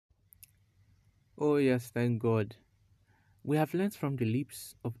Oh, yes, thank God. We have learned from the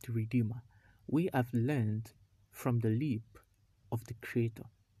lips of the Redeemer. We have learned from the lip of the Creator.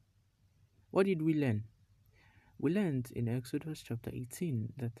 What did we learn? We learned in Exodus chapter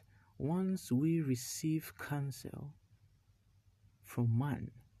 18 that once we receive counsel from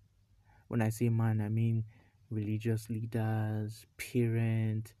man, when I say man, I mean religious leaders,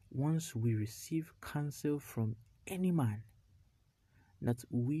 parents, once we receive counsel from any man, that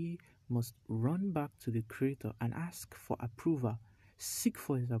we must run back to the Creator and ask for approval, seek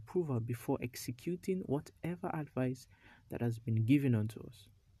for His approval before executing whatever advice that has been given unto us.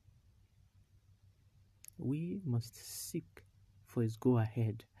 We must seek for His go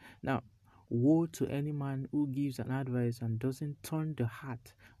ahead. Now, woe to any man who gives an advice and doesn't turn the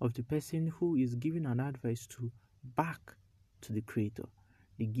heart of the person who is giving an advice to back to the Creator,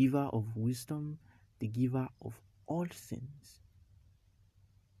 the giver of wisdom, the giver of all things.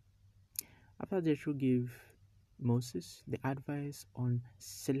 After Jethro gave Moses the advice on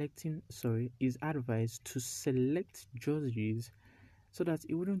his advice to select judges so that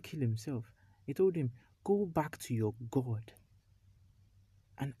he wouldn't kill himself. He told him, go back to your God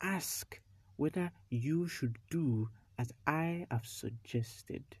and ask whether you should do as I have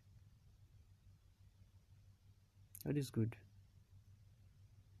suggested. That is good.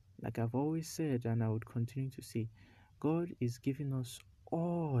 Like I've always said, and I would continue to say, God is giving us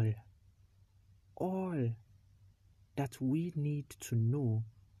all that we need to know,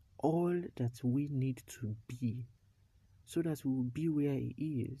 all that we need to be, so that we will be where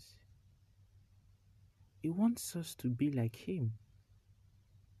He is. He wants us to be like Him.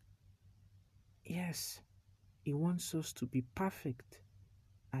 Yes, He wants us to be perfect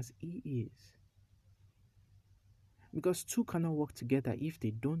as He is. Because two cannot work together if they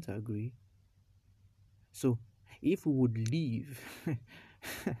don't agree. So, if we would leave,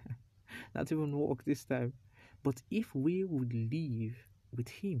 not even work this time, but if we would live with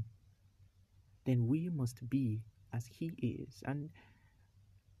Him, then we must be as He is. And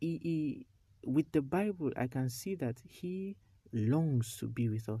with the Bible, I can see that He longs to be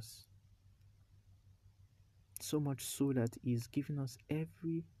with us. So much so that He's giving us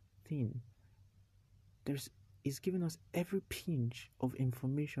everything. He's giving us every pinch of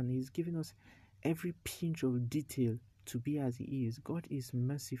information. He's giving us every pinch of detail to be as He is. God is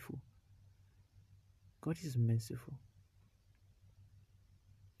merciful. God is merciful.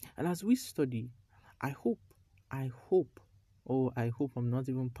 And as we study, I hope I'm not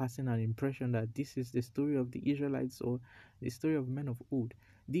even passing an impression that this is the story of the Israelites or the story of men of old.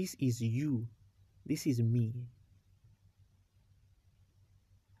 This is you. This is me.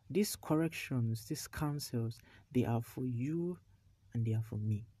 These corrections, these counsels, they are for you and they are for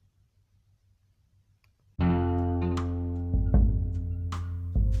me.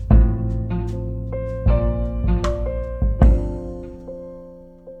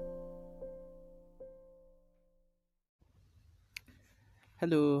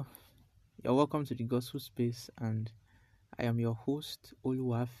 Hello, you're welcome to the Gospel Space, and I am your host,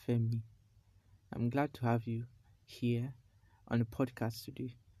 Oluwafemi. I'm glad to have you here on the podcast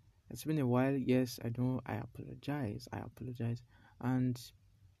today. It's been a while. Yes, I know. I apologize, and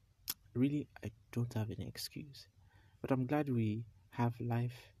really, I don't have any excuse. But I'm glad we have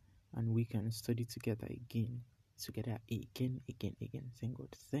life and we can study together again. Thank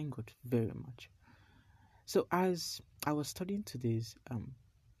God very much. So as I was studying today's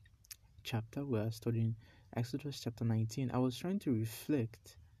chapter, we are studying Exodus chapter 19. I was trying to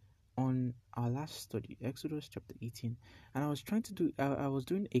reflect on our last study, Exodus chapter 18, and I was trying to do I was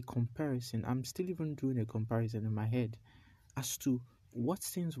doing a comparison. I'm still even doing a comparison in my head as to what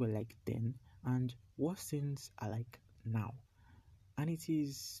things were like then and what things are like now. And it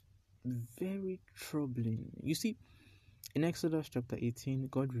is very troubling. You see, in Exodus chapter 18,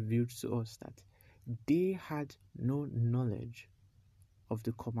 God revealed to us that they had no knowledge of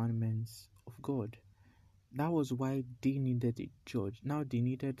the commandments of God. That was why they needed a judge. Now they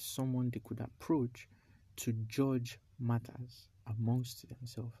needed someone they could approach to judge matters amongst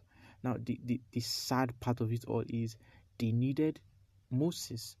themselves. Now the sad part of it all is they needed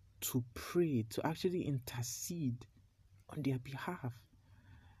Moses to pray, to actually intercede on their behalf.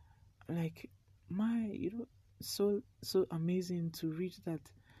 Like, so amazing to read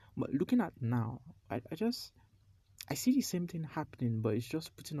that. But looking at now, I see the same thing happening, but it's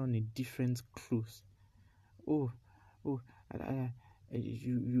just putting on a different clothes. Oh,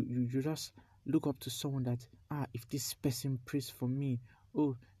 you just look up to someone that if this person prays for me,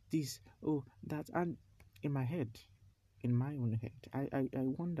 this, that, and in my own head, I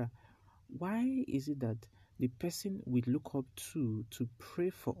wonder, why is it that the person we look up to pray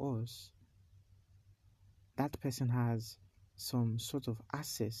for us that person has some sort of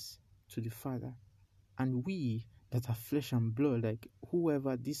access to the Father, and we that are flesh and blood, like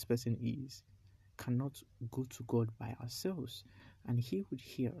whoever this person is, cannot go to God by ourselves, and He would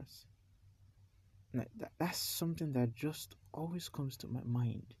hear us. That's something that just always comes to my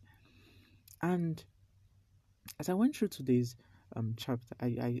mind. And as I went through today's chapter,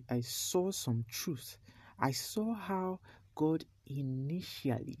 I saw some truth. I saw how God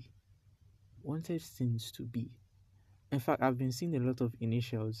initially wanted things to be. In fact, I've been seeing a lot of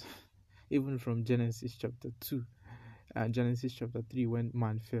initials, even from Genesis chapter 2, Genesis chapter 3, when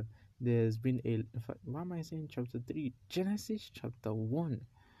man fell. There's been in fact, why am I saying chapter 3? Genesis chapter 1,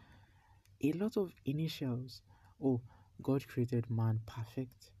 a lot of initials. Oh, God created man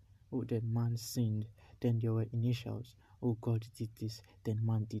perfect. Oh, then man sinned. Then there were initials. Oh, God did this, then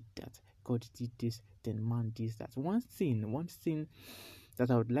man did that. God did this, then man did that. One thing that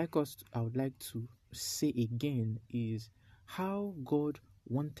I would like to say again is how God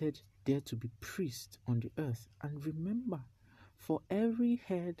wanted there to be priests on the earth. And remember, for every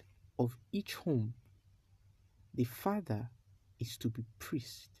head of each home, the father is to be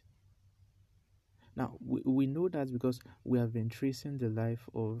priest. Now, we know that because we have been tracing the life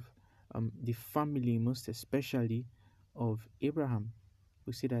of the family, most especially of Abraham.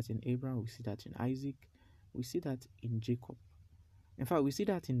 We see that in Abraham, we see that in Isaac, we see that in Jacob. In fact, we see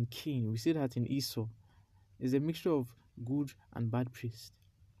that in Cain, we see that in Esau. It's a mixture of good and bad priests.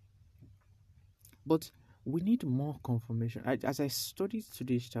 But we need more confirmation. As I studied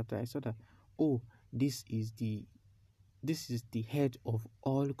today's chapter, I saw that, oh, this is the head of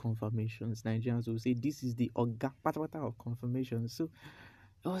all confirmations. Nigerians will say this is the oga patapata of confirmations. So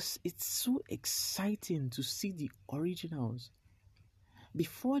it's so exciting to see the originals.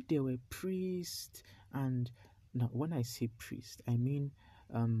 Before there were priests, and now when I say priest, I mean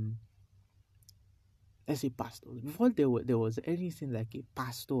let's say pastors. Before there was anything like a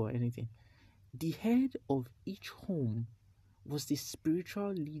pastor or anything, the head of each home was the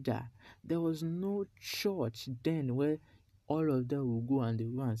spiritual leader. There was no church then where all of them will go and they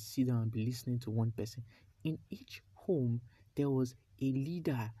will go and sit down and be listening to one person. In each home, there was a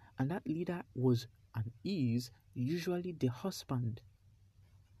leader, and that leader was and is usually the husband.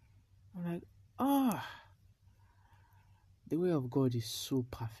 I'm like, the way of God is so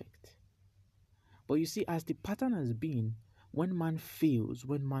perfect. But you see, as the pattern has been, when man fails,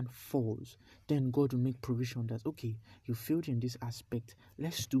 when man falls, then God will make provision that, okay, you failed in this aspect,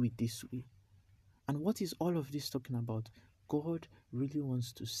 let's do it this way. And what is all of this talking about? God really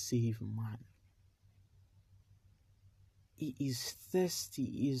wants to save man. He is thirsty,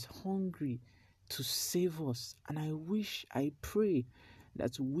 he is hungry to save us. And I pray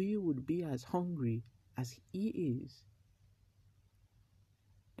that we would be as hungry as he is.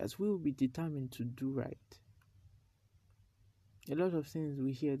 That we will be determined to do right. A lot of things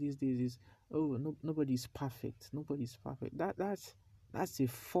we hear these days is, oh, no, nobody's perfect. Nobody's perfect. That's a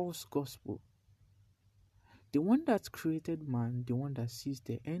false gospel. The one that created man, the one that sees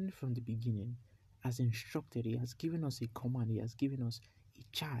the end from the beginning, has instructed, he has given us a command, he has given us a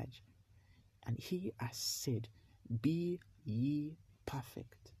charge. And he has said, be ye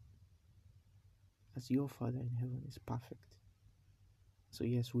perfect, as your Father in heaven is perfect. So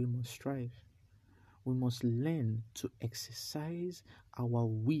yes, we must strive. We must learn to exercise our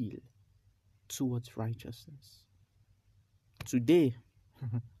will towards righteousness. Today,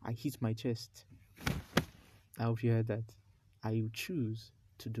 I hit my chest. I hope you heard that. I choose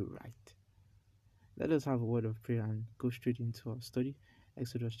to do right. Let us have a word of prayer and go straight into our study.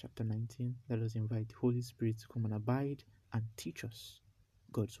 Exodus chapter 19. Let us invite the Holy Spirit to come and abide and teach us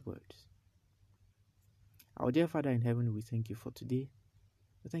God's words. Our dear Father in heaven, we thank you for today.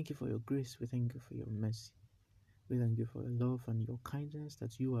 We thank you for your grace. We thank you for your mercy. We thank you for your love and your kindness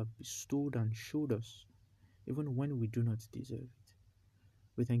that you have bestowed and showed us, even when we do not deserve it.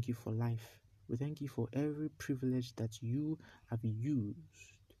 We thank you for life. We thank you for every privilege that you have used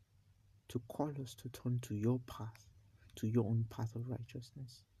to call us to turn to your path, to your own path of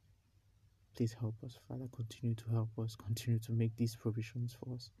righteousness. Please help us, Father. Continue to help us. Continue to make these provisions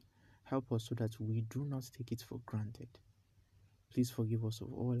for us. Help us so that we do not take it for granted. Please forgive us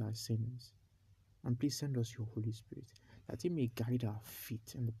of all our sins. And please send us your Holy Spirit, that He may guide our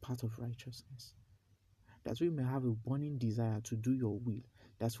feet in the path of righteousness, that we may have a burning desire to do your will,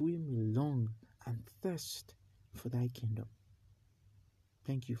 that we may long and thirst for thy kingdom.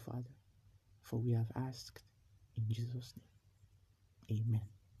 Thank you, Father, for we have asked in Jesus' name. Amen.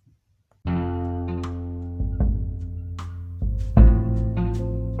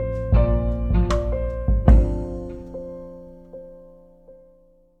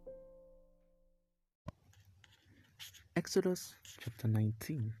 Exodus chapter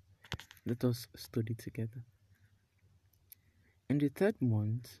 19. Let us study together. In the third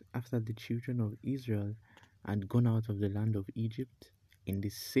month, after the children of Israel had gone out of the land of Egypt, in the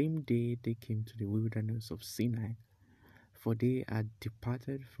same day they came to the wilderness of Sinai, for they had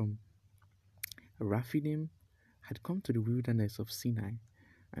departed from Rephidim, had come to the wilderness of Sinai,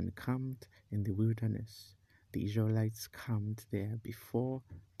 and camped in the wilderness. The Israelites camped there before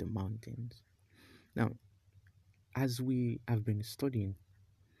the mountains. Now, as we have been studying,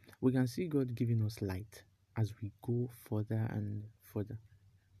 we can see God giving us light as we go further and further.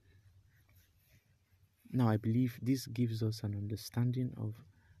 Now, I believe this gives us an understanding of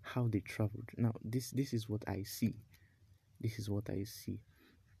how they traveled. Now, this is what I see. This is what I see.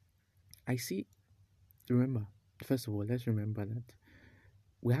 I see, remember, first of all, let's remember that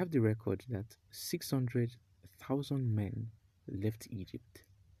we have the record that 600,000 men left Egypt.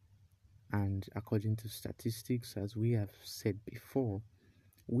 And according to statistics, as we have said before,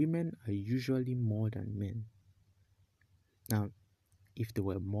 women are usually more than men. Now, if there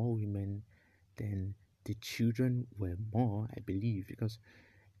were more women, then the children were more, I believe, because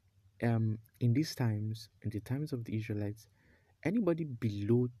in these times, in the times of the Israelites, anybody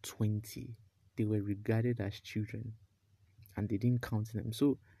below 20, they were regarded as children and they didn't count them.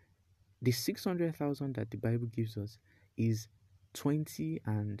 So the 600,000 that the Bible gives us is 20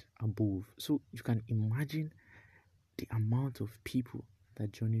 and above. So you can imagine the amount of people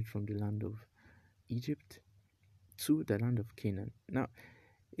that journeyed from the land of Egypt to the land of Canaan. Now,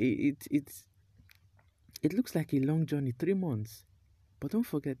 it looks like a long journey, 3 months. But don't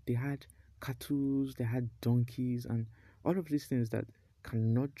forget, they had cattle, they had donkeys, and all of these things that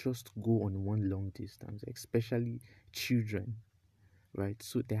cannot just go on one long distance, especially children, right?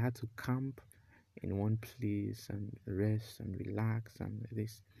 So they had to camp in one place and rest and relax and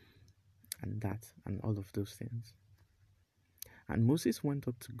this and that and all of those things. And Moses went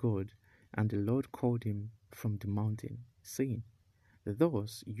up to God, and the Lord called him from the mountain, saying,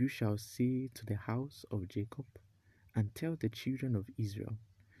 Thus you shall say to the house of Jacob, and tell the children of Israel,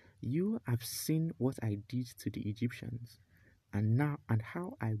 You have seen what I did to the Egyptians, and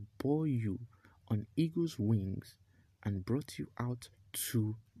how I bore you on eagle's wings and brought you out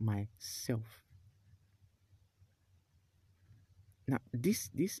to myself. Now, this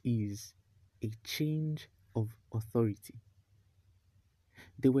is a change of authority.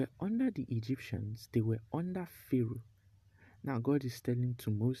 They were under the Egyptians, they were under Pharaoh. Now, God is telling to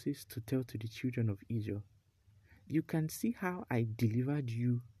Moses to tell to the children of Israel, You can see how I delivered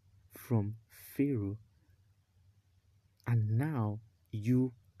you from Pharaoh, and now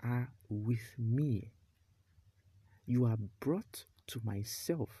you are with me. You are brought to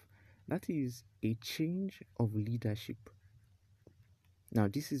myself. That is a change of leadership. Now,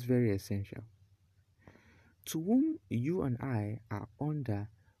 this is very essential. To whom you and I are under,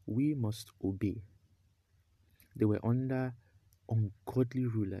 we must obey. They were under ungodly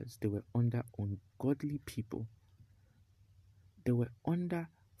rulers, they were under ungodly people, they were under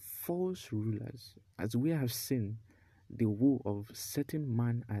false rulers. As we have seen, the woe of setting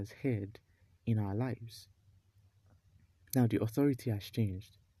man as head in our lives. Now the authority has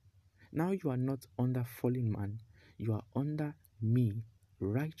changed. Now you are not under fallen man, you are under me,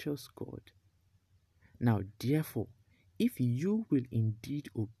 righteous God. Now therefore, if you will indeed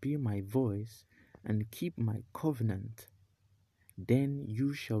obey my voice and keep my covenant, then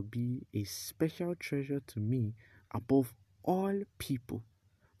you shall be a special treasure to me above all people,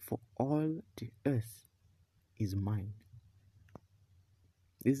 for all the earth is mine.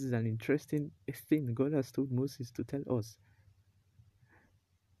 This is an interesting thing God has told Moses to tell us.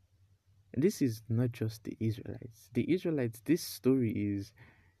 And this is not just the Israelites. The Israelites, this story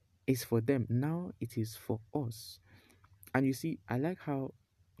is for them. Now it is for us. And you see, I like how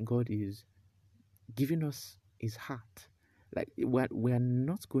God is giving us his heart. Like we are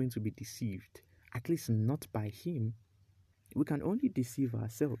not going to be deceived, at least not by him. We can only deceive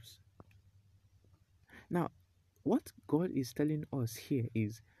ourselves. Now, what God is telling us here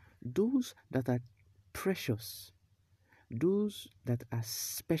is those that are precious, those that are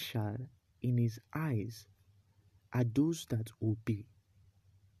special in his eyes are those that obey.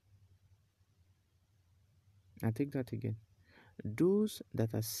 I take that again. Those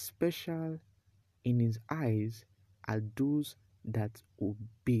that are special in his eyes are those that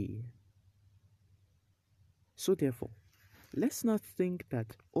obey. So therefore, let's not think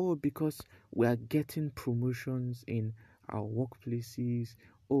that, because we are getting promotions in our workplaces,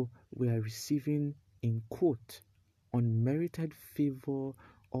 we are receiving, in quote, unmerited favor,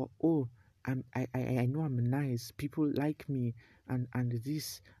 or I know I'm nice, people like me, and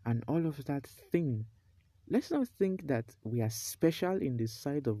this and all of that thing. Let's not think that we are special in the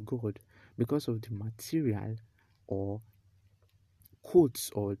sight of God because of the material or quotes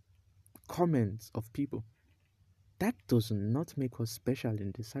or comments of people. That does not make us special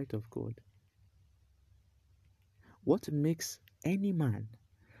in the sight of God. What makes any man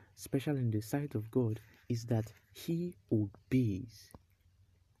special in the sight of God is that he obeys.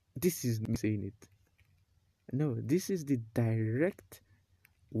 This is me saying it. No, this is the direct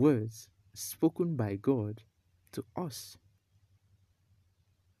words spoken by God to us.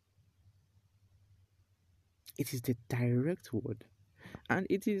 It is the direct word. And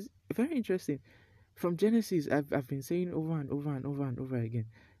it is very interesting. From Genesis, I've been saying over and over and over and over again,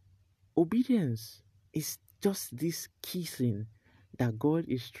 obedience is just this key thing that God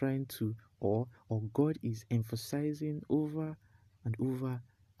is trying to, or God is emphasizing over and over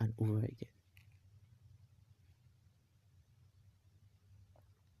and over again.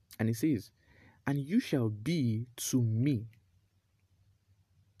 And it says, and you shall be to me,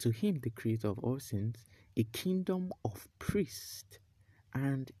 to him, the creator of all things, a kingdom of priests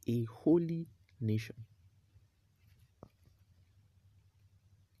and a holy nation.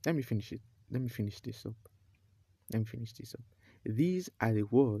 Let me finish it. Let me finish this up. Let me finish this up. These are the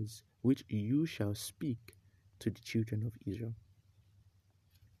words which you shall speak to the children of Israel.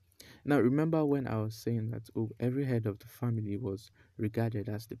 Now, remember when I was saying that every head of the family was regarded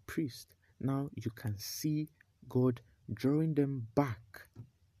as the priest. Now you can see God drawing them back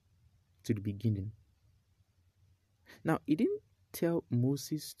to the beginning. Now, he didn't tell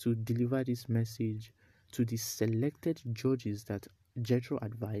Moses to deliver this message to the selected judges that Jethro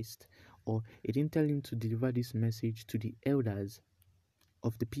advised, or he didn't tell him to deliver this message to the elders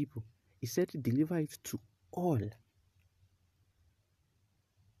of the people. He said to deliver it to all.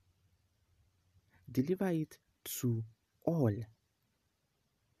 Deliver it to all.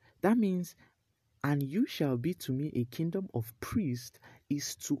 That means, and you shall be to me a kingdom of priests,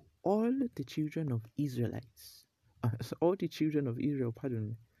 is to all the children of Israelites. All the children of Israel, pardon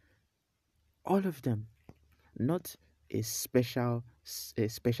me. All of them. Not a specially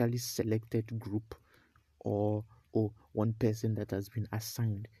selected group or one person that has been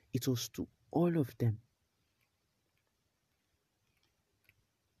assigned. It was to all of them.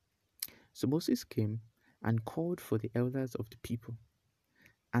 So Moses came and called for the elders of the people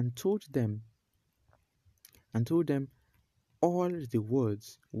and told them all the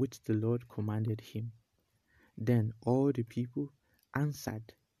words which the Lord commanded him. Then all the people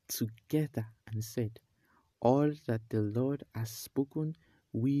answered together and said, all that the Lord has spoken,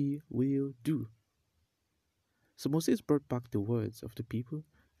 we will do. So Moses brought back the words of the people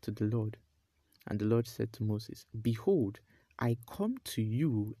to the Lord. And the Lord said to Moses, behold, I come to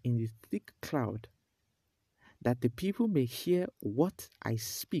you in the thick cloud, that the people may hear what I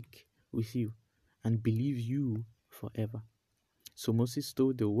speak with you and believe you forever. So Moses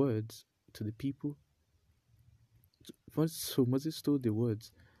told the words to the people. So Moses told the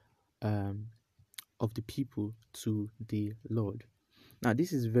words of the people to the Lord. Now,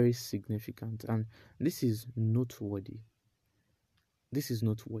 this is very significant and this is noteworthy. This is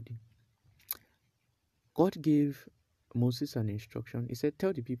noteworthy. God gave Moses an instruction. He said,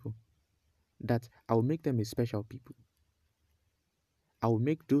 tell the people that I will make them a special people. I will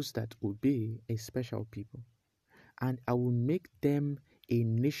make those that obey a special people. And I will make them a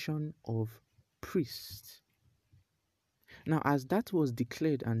nation of priests. Now, as that was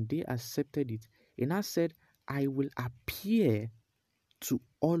declared and they accepted it, he now said, I will appear to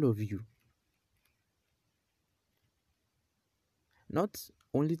all of you. Not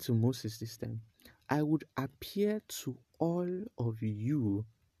only to Moses this time. I would appear to all of you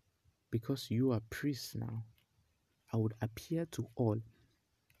because you are priests now. I would appear to all.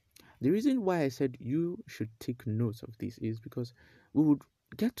 The reason why I said you should take note of this is because we would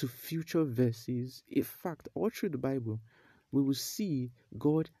get to future verses. In fact, all through the Bible, we will see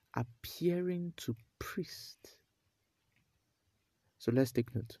God appearing to priests. So let's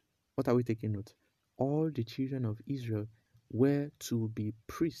take note. What are we taking note? All the children of Israel were to be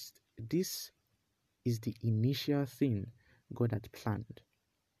priests. This is the initial thing God had planned.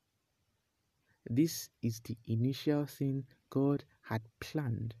 This is the initial thing God had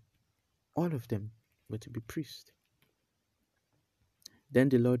planned. All of them were to be priests. Then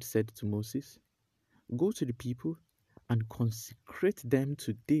the Lord said to Moses, go to the people and consecrate them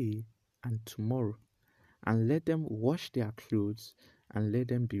today and tomorrow, and let them wash their clothes, and let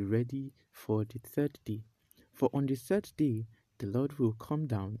them be ready for the third day. For on the third day, the Lord will come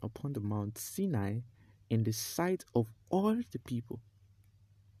down upon the Mount Sinai in the sight of all the people.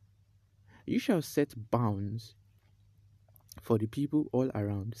 You shall set bounds for the people all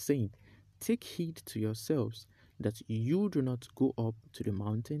around, saying, take heed to yourselves that you do not go up to the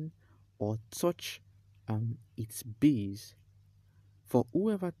mountain or touch its base. For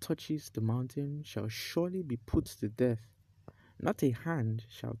whoever touches the mountain shall surely be put to death. Not a hand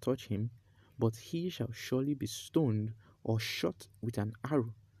shall touch him, but he shall surely be stoned or shot with an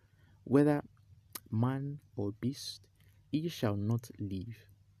arrow. Whether man or beast, he shall not live.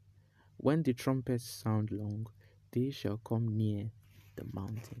 When the trumpets sound long, they shall come near the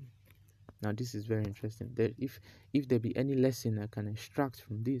mountain. Now this is very interesting. If there be any lesson I can extract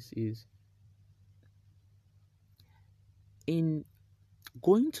from this, is in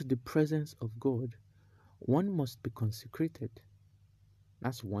going to the presence of God, one must be consecrated.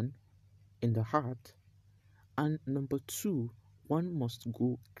 That's one, in the heart. And number two, one must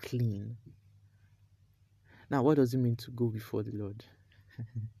go clean. Now, what does it mean to go before the Lord?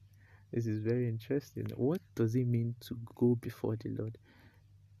 This is very interesting. What does it mean to go before the Lord?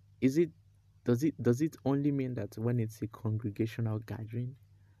 Does it only mean that when it's a congregational gathering?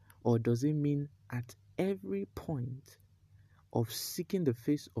 Or does it mean at every point of seeking the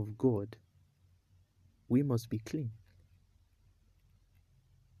face of God, we must be clean?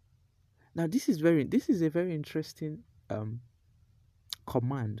 Now, this is a very interesting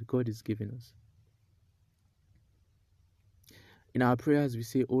command God is giving us. In our prayers, we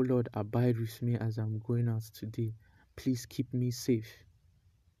say, "Oh Lord, abide with me as I'm going out today. Please keep me safe."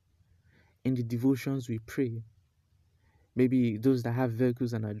 In the devotions, we pray. Maybe those that have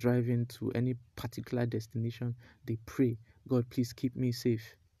vehicles and are driving to any particular destination, they pray, "God, please keep me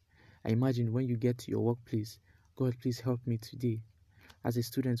safe." I imagine when you get to your workplace, "God, please help me today." As a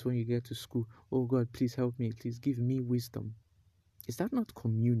student, when you get to school, "Oh God, please help me. Please give me wisdom." Is that not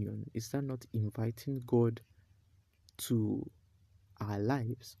communion? Is that not inviting God to our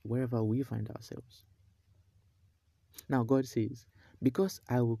lives wherever we find ourselves? Now God says, "Because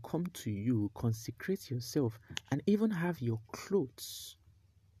I will come to you, consecrate yourself and even have your clothes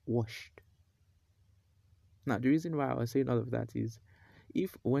washed." Now the reason why I was saying all of that is,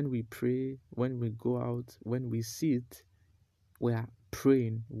 if when we pray, when we go out, when we sit, we are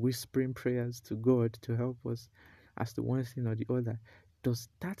praying, whispering prayers to God to help us as to one thing or the other, does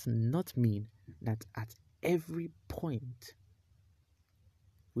that not mean that at every point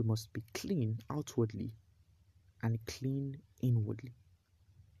we must be clean outwardly and clean inwardly?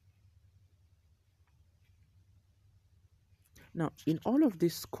 Now, in all of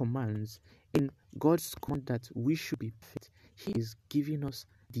these commands, in God's command that we should be perfect, He is giving us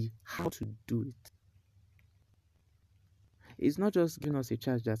the how to do it. It's not just giving us a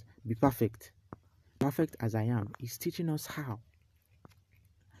charge that be perfect as I am. He's teaching us how.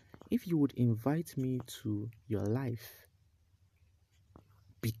 If you would invite me to your life,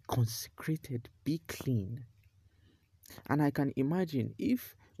 be consecrated, be clean. And I can imagine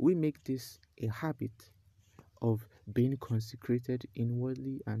if we make this a habit of being consecrated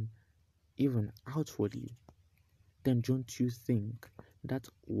inwardly and even outwardly, then don't you think that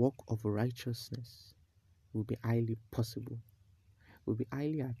work of righteousness will be highly possible, will be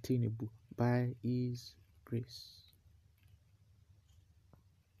highly attainable by His grace?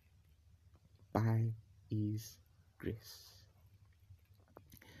 By His grace.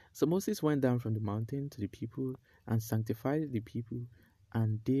 So Moses went down from the mountain to the people and sanctified the people,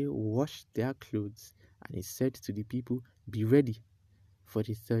 and they washed their clothes. And he said to the people, "Be ready for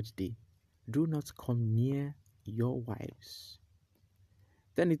the third day. Do not come near your wives."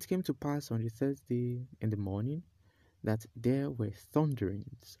 Then it came to pass on the third day in the morning that there were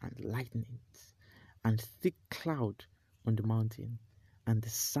thunderings and lightnings and thick cloud on the mountain, and the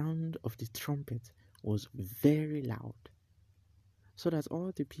sound of the trumpet was very loud, so that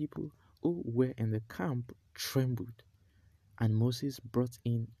all the people who were in the camp trembled. And Moses brought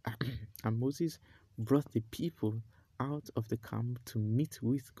the people out of the camp to meet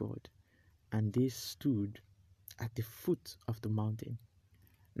with God, and they stood at the foot of the mountain.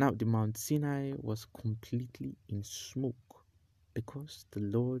 Now the Mount Sinai was completely in smoke, because the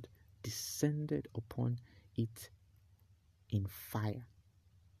Lord descended upon it in fire.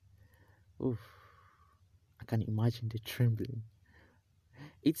 Oh, I can imagine the trembling.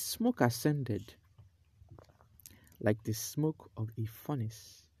 Its smoke ascended like the smoke of a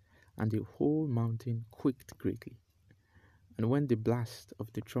furnace, and the whole mountain quaked greatly. And when the blast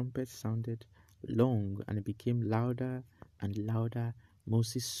of the trumpet sounded long and it became louder and louder,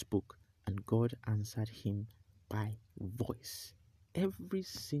 Moses spoke, and God answered him by voice. Every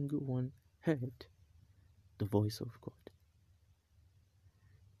single one heard the voice of God.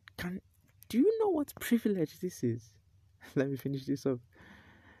 Do you know what privilege this is? Let me finish this up.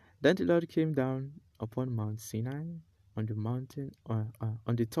 Then the Lord came down upon Mount Sinai on the mountain, or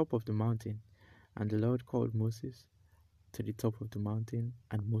on the top of the mountain, and the Lord called Moses to the top of the mountain,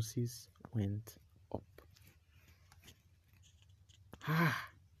 and Moses went up. Ah,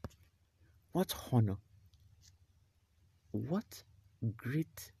 what honor! What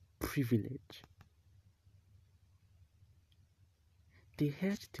great privilege! They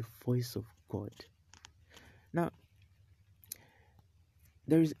heard the voice of God. Now,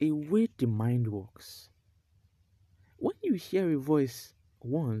 there is a way the mind works. When you hear a voice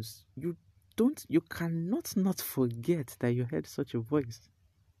once, you cannot not forget that you heard such a voice.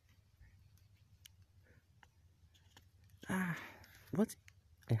 Ah, what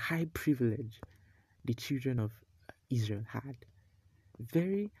a high privilege the children of Israel had.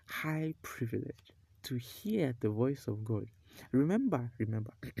 Very high privilege to hear the voice of God. Remember,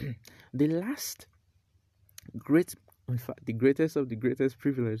 the last great, in fact, the greatest of the greatest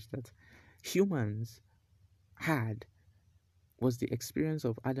privilege that humans had was the experience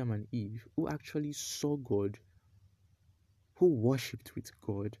of Adam and Eve, who actually saw God, who worshipped with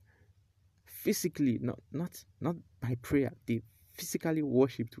God physically, not by prayer. They physically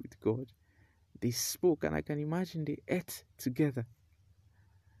worshipped with God. They spoke, and I can imagine they ate together.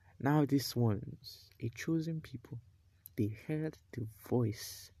 Now these ones, a chosen people, they heard the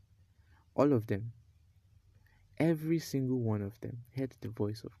voice. All of them, every single one of them, heard the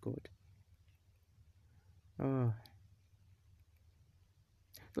voice of God. Oh,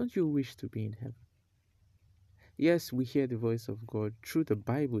 don't you wish to be in heaven? Yes, we hear the voice of God through the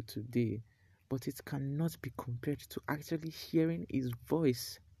Bible today, but it cannot be compared to actually hearing His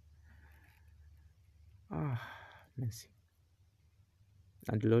voice. Ah, mercy.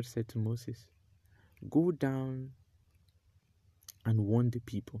 And the Lord said to Moses, "Go down and warn the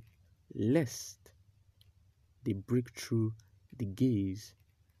people, lest they break through the gaze.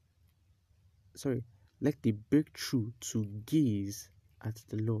 Let they break through to gaze at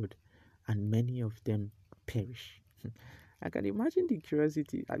the Lord, and many of them perish." I can imagine the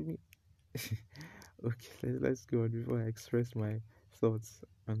curiosity. I mean, okay, let's go on before I express my thoughts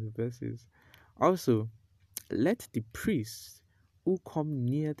on the verses. Also, let the priests who come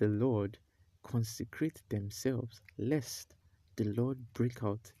near the Lord consecrate themselves, lest the Lord break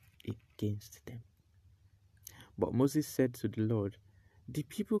out against them. But Moses said to the Lord, "The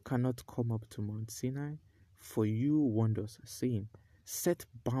people cannot come up to Mount Sinai, for you warned us, saying, set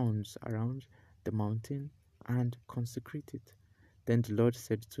bounds around the mountain and consecrate it." Then the Lord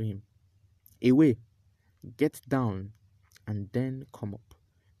said to him, "Away, get down, and then come up,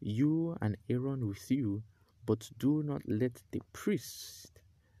 you and Aaron with you, but do not let the priest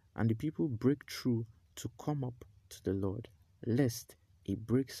and the people break through to come up to the Lord, lest he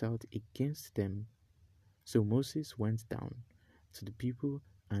breaks out against them." So Moses went down to the people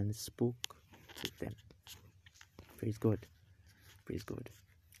and spoke to them. Praise God. Praise God.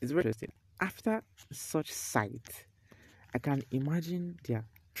 It's very interesting. After such sight, I can imagine their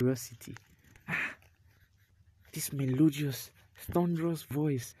curiosity. This melodious, thunderous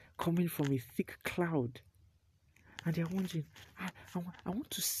voice coming from a thick cloud. And they're wondering, I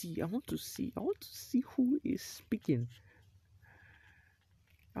want to see who is speaking.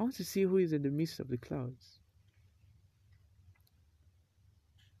 I want to see who is in the midst of the clouds.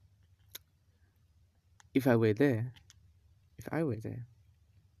 If I were there,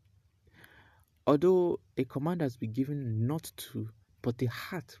 although a command has been given not to, but the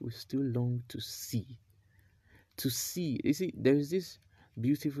heart will still long to see. To see. You see, there is this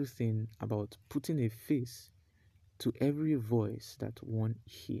beautiful thing about putting a face to every voice that one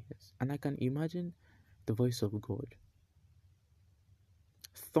hears. And I can imagine the voice of God,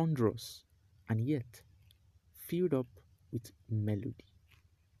 thunderous and yet filled up with melody.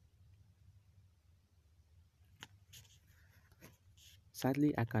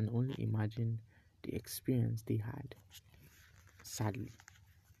 Sadly, I can only imagine the experience they had. Sadly.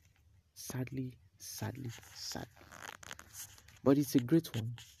 But it's a great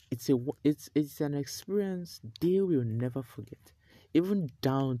one. It's an experience they will never forget, even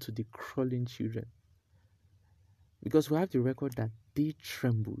down to the crawling children. Because we have the record that they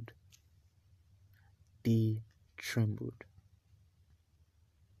trembled. They trembled.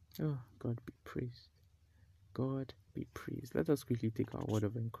 Oh, God be praised. God be praised. Let us quickly take our word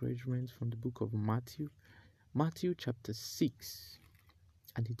of encouragement from the book of Matthew. Matthew chapter 6.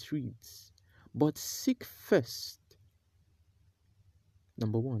 And it reads, "But seek first,"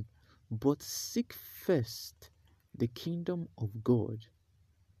 number 1, "but seek first the kingdom of God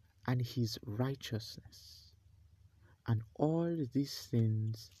and his righteousness, and all these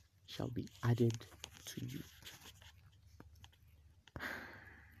things shall be added to you."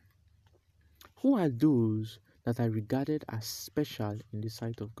 Who are those that are regarded as special in the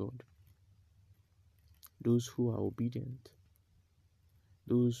sight of God. Those who are obedient,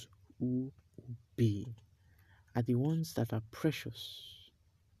 those who obey, are the ones that are precious,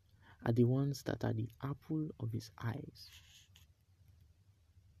 are the ones that are the apple of his eyes.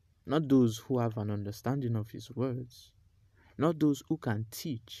 Not those who have an understanding of his words, not those who can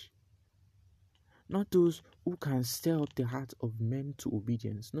teach, not those who can stir up the heart of men to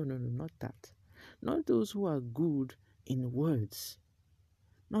obedience. No, not that. Not those who are good in words,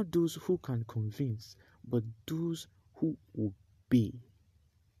 not those who can convince, but those who obey.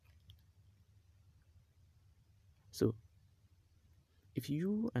 So, if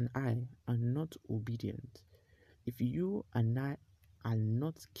you and I are not obedient, if you and I are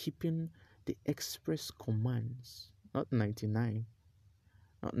not keeping the express commands, not 99,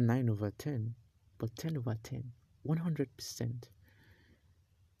 not 9 over 10, but 10 over 10, 100%.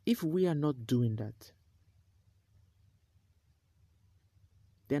 If we are not doing that,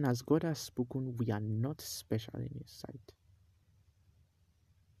 then as God has spoken, we are not special in his sight.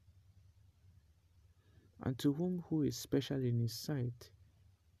 And to who is special in his sight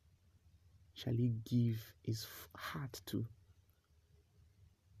shall he give his heart to.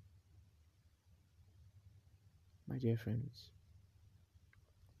 My dear friends,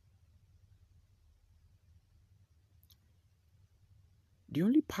 the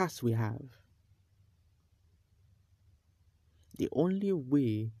only path we have, the only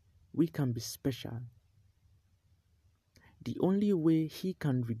way we can be special, the only way he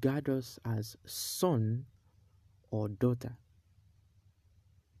can regard us as son or daughter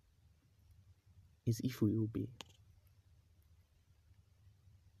is if we obey.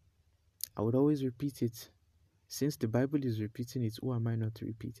 I would always repeat it. Since the Bible is repeating it, who am I not to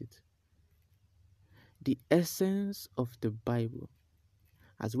repeat it? The essence of the Bible,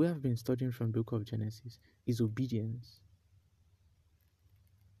 as we have been studying from the book of Genesis, is obedience.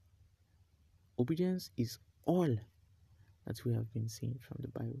 Obedience is all that we have been seeing from the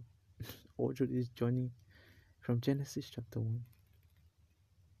Bible, all through this journey from Genesis chapter 1.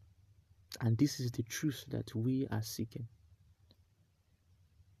 And this is the truth that we are seeking.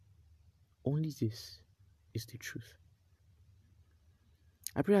 Only this is the truth.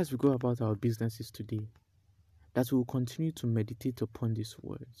 I pray as we go about our businesses today, that we will continue to meditate upon these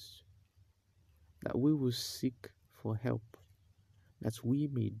words, that we will seek for help, that we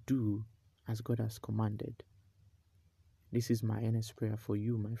may do as God has commanded. This is my earnest prayer for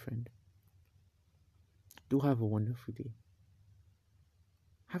you, my friend. Do have a wonderful day.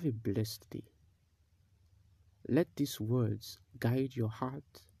 Have a blessed day. Let these words guide your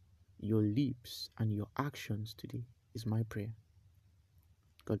heart, your lips, and your actions today, is my prayer.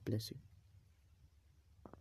 God bless you.